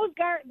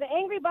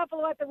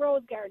Buffalo at the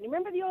Rose Garden. You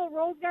remember the old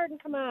Rose Garden?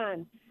 Come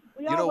on,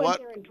 we all went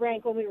there and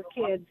drank when we were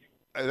kids.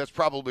 That's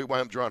probably why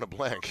I'm drawing a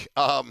blank.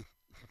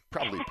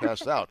 Probably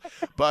passed out,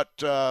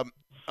 but.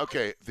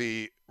 Okay,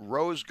 the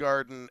Rose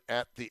Garden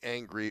at the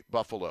Angry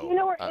Buffalo. You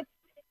know where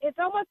it's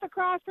almost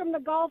across from the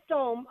Golf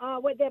Dome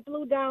that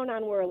blew down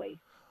on Worley.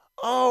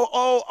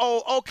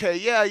 Oh, okay,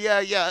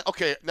 yeah.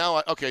 Okay, now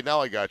I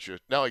got you.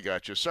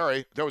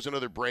 Sorry, there was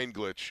another brain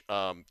glitch.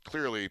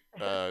 Clearly,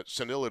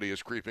 senility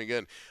is creeping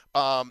in.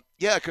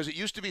 Yeah, because it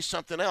used to be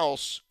something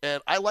else,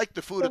 and I liked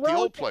the food at the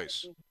old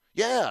place.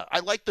 Yeah, I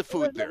liked the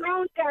food there. It was the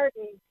Rose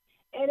Garden,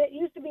 and it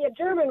used to be a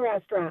German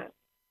restaurant.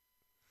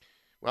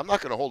 Well, I'm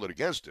not going to hold it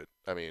against it.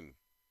 I mean,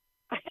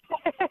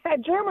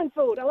 German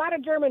food. A lot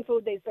of German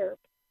food they serve.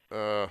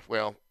 I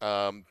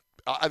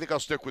think I'll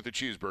stick with the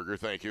cheeseburger.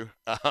 Thank you.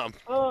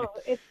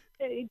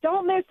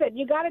 Don't miss it.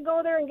 You got to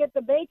go there and get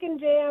the bacon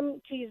jam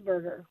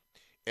cheeseburger.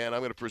 And I'm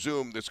going to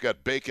presume it's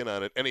got bacon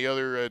on it. Any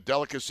other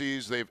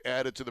delicacies they've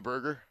added to the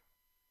burger?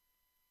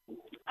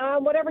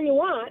 Whatever you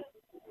want.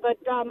 But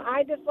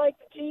I just like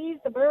the cheese,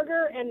 the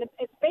burger, and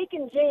it's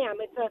bacon jam.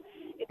 It's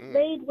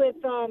made with.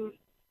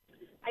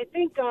 I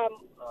think a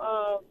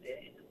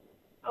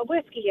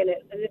whiskey in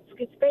it.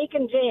 It's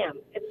bacon jam.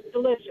 It's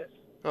delicious.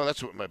 Oh,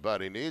 that's what my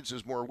body needs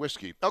is more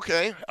whiskey.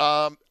 Okay,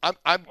 I'm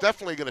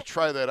definitely going to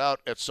try that out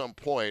at some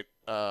point.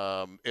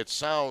 It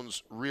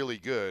sounds really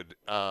good.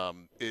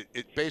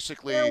 It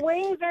basically. Their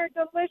wings are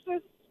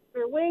delicious.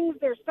 Their wings,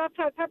 their stuffed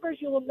hot peppers.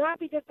 You will not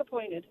be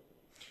disappointed.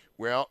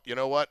 Well, you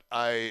know what?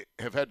 I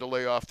have had to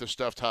lay off the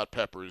stuffed hot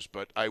peppers,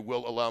 but I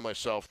will allow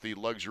myself the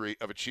luxury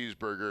of a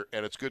cheeseburger,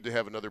 and it's good to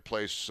have another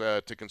place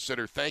to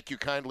consider. Thank you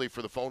kindly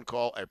for the phone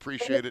call. I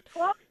appreciate it. It's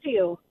close to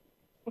you.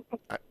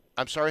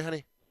 I'm sorry,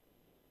 honey?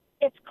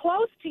 It's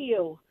close to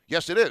you.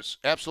 Yes, it is.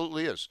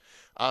 Absolutely is.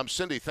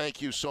 Cindy,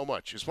 thank you so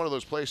much. It's one of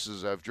those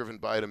places I've driven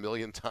by it a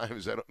million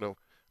times. I don't know.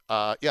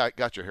 Yeah, I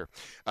got you here.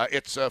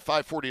 It's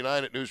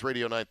 5:49 at News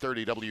Radio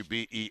 930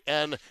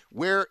 WBEN.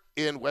 Where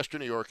in Western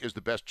New York is the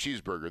best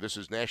cheeseburger? This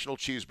is National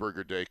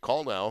Cheeseburger Day.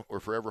 Call now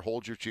or forever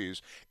hold your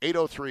cheese.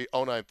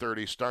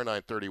 803-0930, star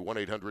 930,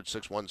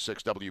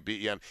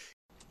 1-800-616-WBEN.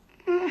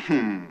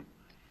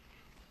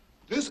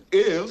 This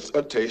is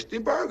a tasty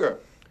burger.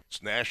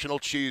 It's National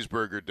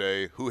Cheeseburger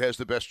Day. Who has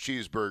the best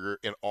cheeseburger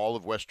in all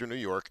of Western New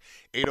York?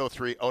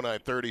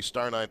 803-0930,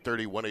 star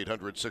 930,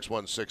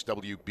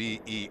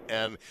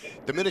 1-800-616-WBEN.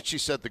 The minute she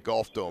said the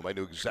Golf Dome, I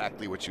knew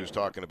exactly what she was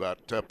talking about.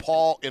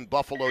 Paul in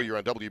Buffalo, you're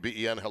on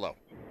WBEN. Hello.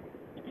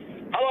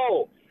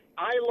 Hello.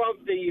 I love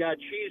the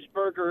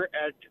cheeseburger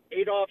at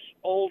Adolph's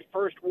Old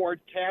First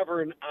Ward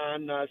Tavern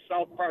on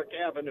South Park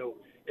Avenue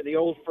in the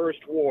Old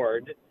First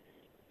Ward.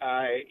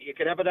 You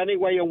can have it any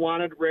way you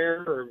want it,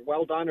 rare or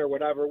well done or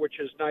whatever, which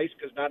is nice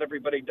because not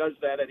everybody does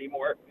that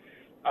anymore.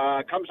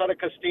 Comes out of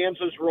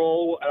Costanza's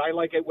roll, and I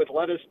like it with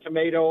lettuce,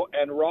 tomato,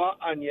 and raw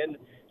onion,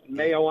 and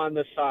mayo on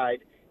the side.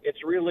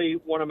 It's really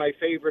one of my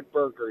favorite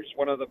burgers,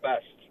 one of the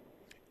best.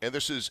 And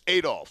this is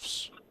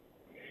Adolph's.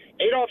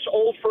 Adolph's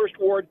Old First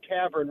Ward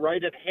Tavern,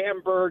 right at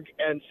Hamburg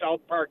and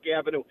South Park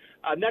Avenue,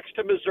 next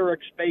to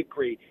Missouri's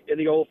Bakery in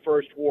the Old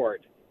First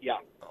Ward. Yeah.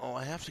 Oh,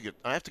 I have to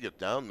get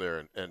down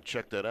there and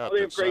check that out. Oh,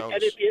 they're that great. sounds...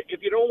 And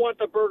if you don't want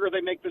the burger,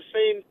 they make the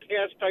same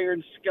cast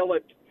iron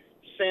skillet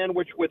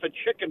sandwich with a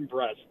chicken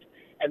breast,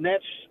 and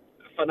that's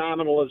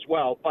phenomenal as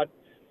well. But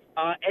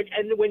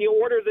and when you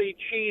order the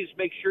cheese,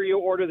 make sure you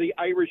order the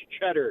Irish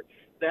cheddar.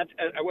 That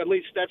at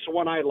least that's the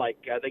one I like.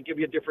 They give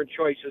you different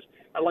choices.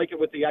 I like it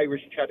with the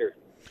Irish cheddar.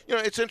 You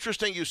know, it's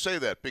interesting you say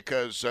that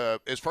because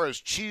as far as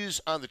cheese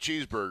on the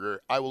cheeseburger,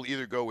 I will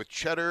either go with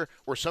cheddar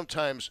or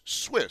sometimes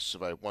Swiss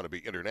if I want to be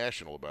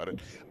international about it.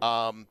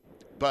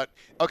 But,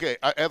 okay,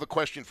 I have a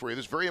question for you.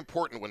 This is very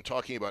important when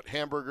talking about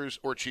hamburgers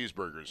or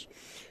cheeseburgers.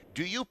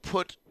 Do you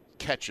put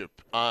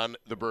ketchup on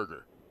the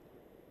burger?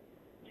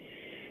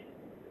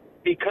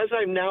 Because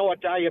I'm now a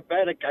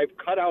diabetic, I've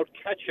cut out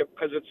ketchup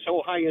because it's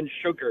so high in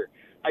sugar.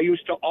 I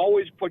used to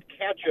always put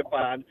ketchup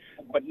on,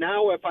 but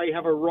now if I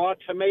have a raw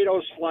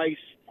tomato slice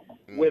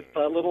with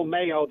a little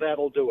mayo,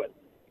 that'll do it.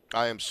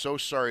 I am so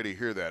sorry to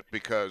hear that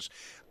because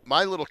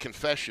my little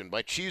confession,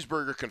 my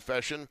cheeseburger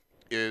confession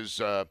is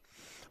I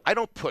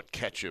don't put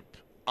ketchup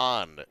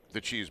on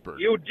the cheeseburger.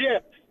 You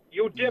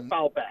dip,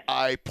 I'll bet.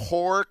 I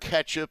pour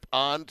ketchup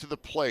onto the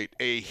plate,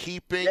 a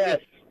heaping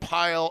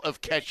pile of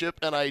ketchup,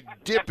 and I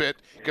dip it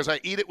because I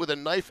eat it with a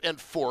knife and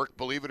fork,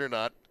 believe it or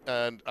not.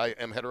 And I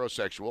am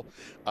heterosexual,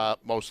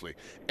 mostly.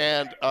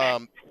 And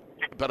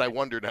but I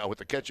wonder now with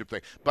the ketchup thing.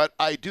 But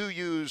I do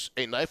use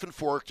a knife and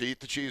fork to eat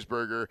the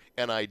cheeseburger,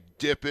 and I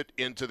dip it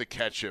into the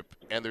ketchup.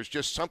 And there's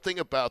just something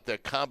about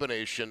that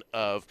combination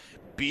of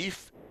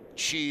beef,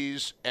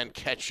 cheese, and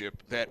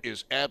ketchup that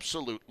is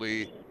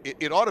absolutely –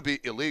 it ought to be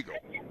illegal.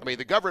 I mean,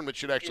 the government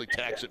should actually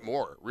tax it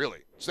more,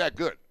 really. It's that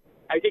good.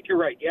 I think you're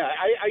right. Yeah,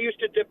 I used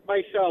to dip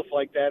myself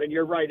like that, and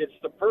you're right. It's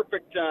the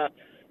perfect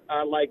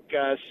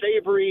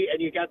savory,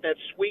 and you got that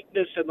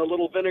sweetness and the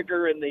little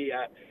vinegar and the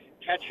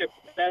ketchup.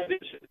 That is.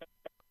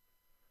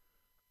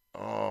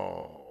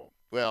 Oh,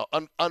 well,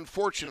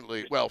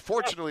 fortunately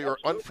or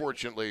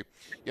unfortunately,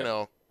 you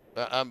know,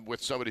 I'm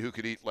with somebody who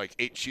could eat like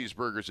 8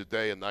 cheeseburgers a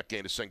day and not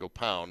gain a single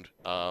pound.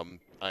 I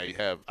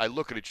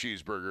look at a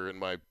cheeseburger and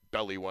my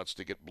belly wants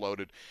to get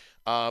bloated.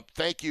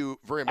 Thank you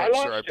very much,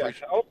 sir. I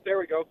appreciate. Oh, there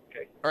we go.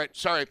 Okay. All right.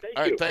 Sorry.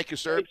 All right. Thank you,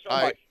 sir. Thanks so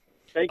much.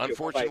 Thank you.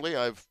 Unfortunately,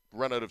 Bye. I've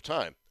run out of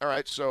time. All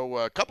right, so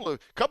a couple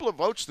of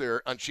votes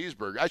there on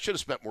cheeseburger. I should have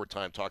spent more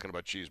time talking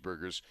about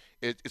cheeseburgers.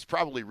 It's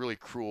probably really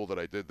cruel that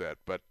I did that,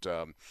 but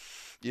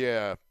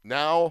yeah.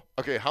 Now,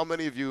 okay, how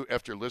many of you,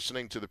 after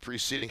listening to the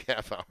preceding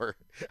half hour,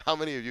 how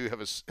many of you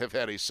have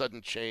had a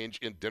sudden change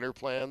in dinner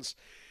plans?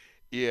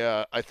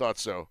 Yeah, I thought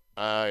so.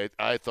 I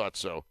thought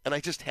so, and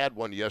I just had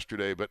one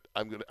yesterday, but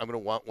I'm gonna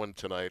want one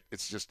tonight.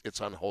 It's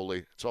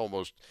unholy. It's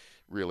almost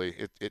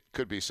really. It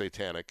could be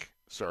satanic.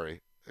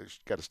 Sorry.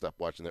 Got to stop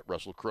watching that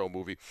Russell Crowe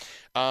movie.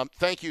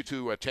 Thank you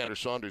to Tanner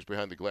Saunders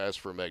behind the glass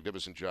for a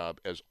magnificent job,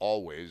 as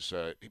always.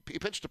 He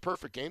pitched a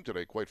perfect game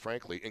today, quite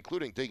frankly,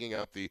 including digging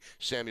out the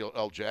Samuel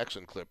L.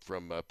 Jackson clip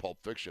from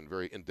Pulp Fiction.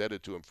 Very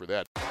indebted to him for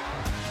that.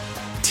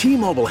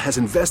 T-Mobile has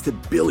invested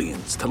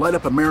billions to light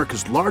up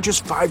America's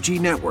largest 5G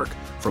network,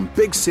 from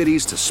big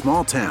cities to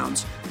small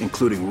towns,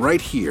 including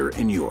right here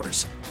in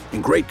yours.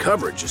 And great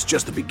coverage is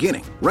just the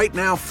beginning. Right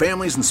now,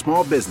 families and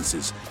small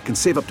businesses can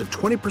save up to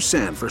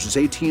 20% versus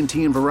AT&T and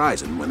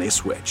Verizon when they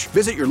switch.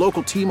 Visit your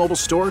local T-Mobile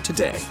store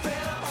today.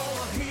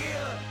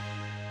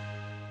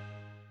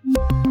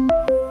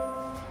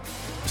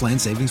 Plan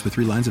savings with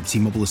 3 lines of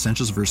T-Mobile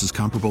Essentials versus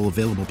comparable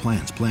available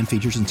plans. Plan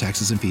features and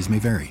taxes and fees may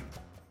vary.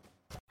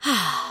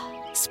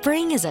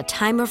 Spring is a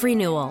time of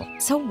renewal,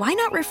 so why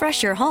not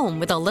refresh your home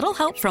with a little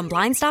help from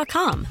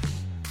Blinds.com?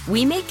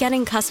 We make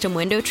getting custom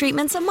window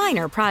treatments a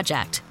minor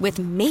project with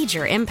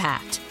major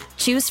impact.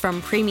 Choose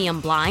from premium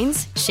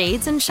blinds,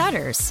 shades, and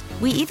shutters.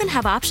 We even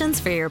have options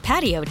for your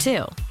patio,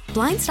 too.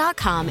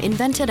 Blinds.com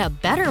invented a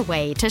better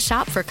way to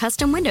shop for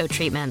custom window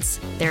treatments.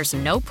 There's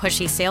no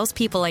pushy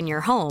salespeople in your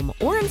home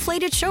or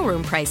inflated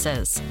showroom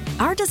prices.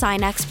 Our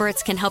design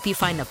experts can help you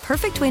find the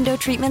perfect window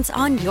treatments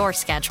on your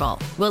schedule.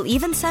 We'll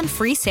even send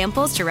free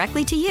samples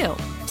directly to you.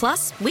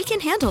 Plus, we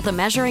can handle the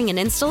measuring and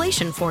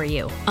installation for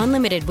you.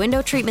 Unlimited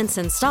window treatments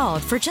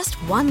installed for just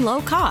one low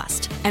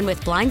cost. And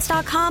with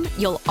Blinds.com,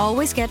 you'll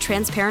always get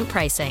transparent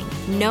pricing.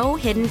 No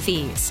hidden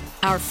fees.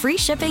 Our free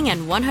shipping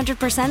and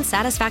 100%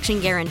 satisfaction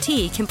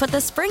guarantee can put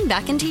the spring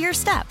back into your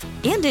step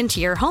and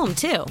into your home,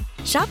 too.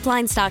 Shop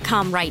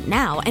Blinds.com right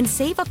now and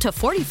save up to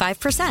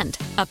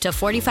 45%. Up to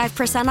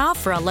 45% off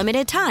for a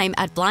limited time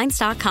at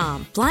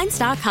Blinds.com.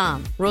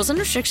 Blinds.com. Rules and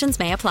restrictions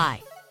may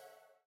apply.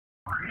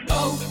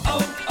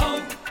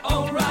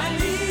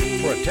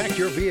 Protect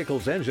your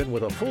vehicle's engine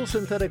with a full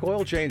synthetic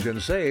oil change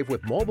and save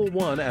with Mobile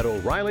One at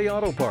O'Reilly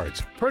Auto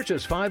Parts.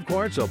 Purchase 5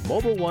 quarts of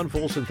Mobile One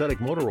full synthetic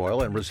motor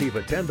oil and receive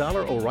a $10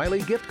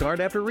 O'Reilly gift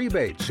card after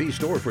rebate. See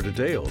store for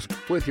details.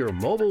 With your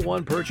Mobile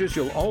One purchase,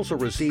 you'll also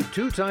receive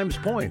 2 times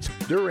points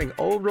during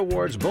O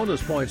Rewards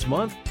Bonus Points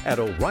Month at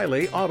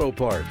O'Reilly Auto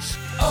Parts.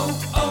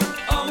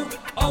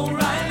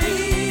 O'Reilly.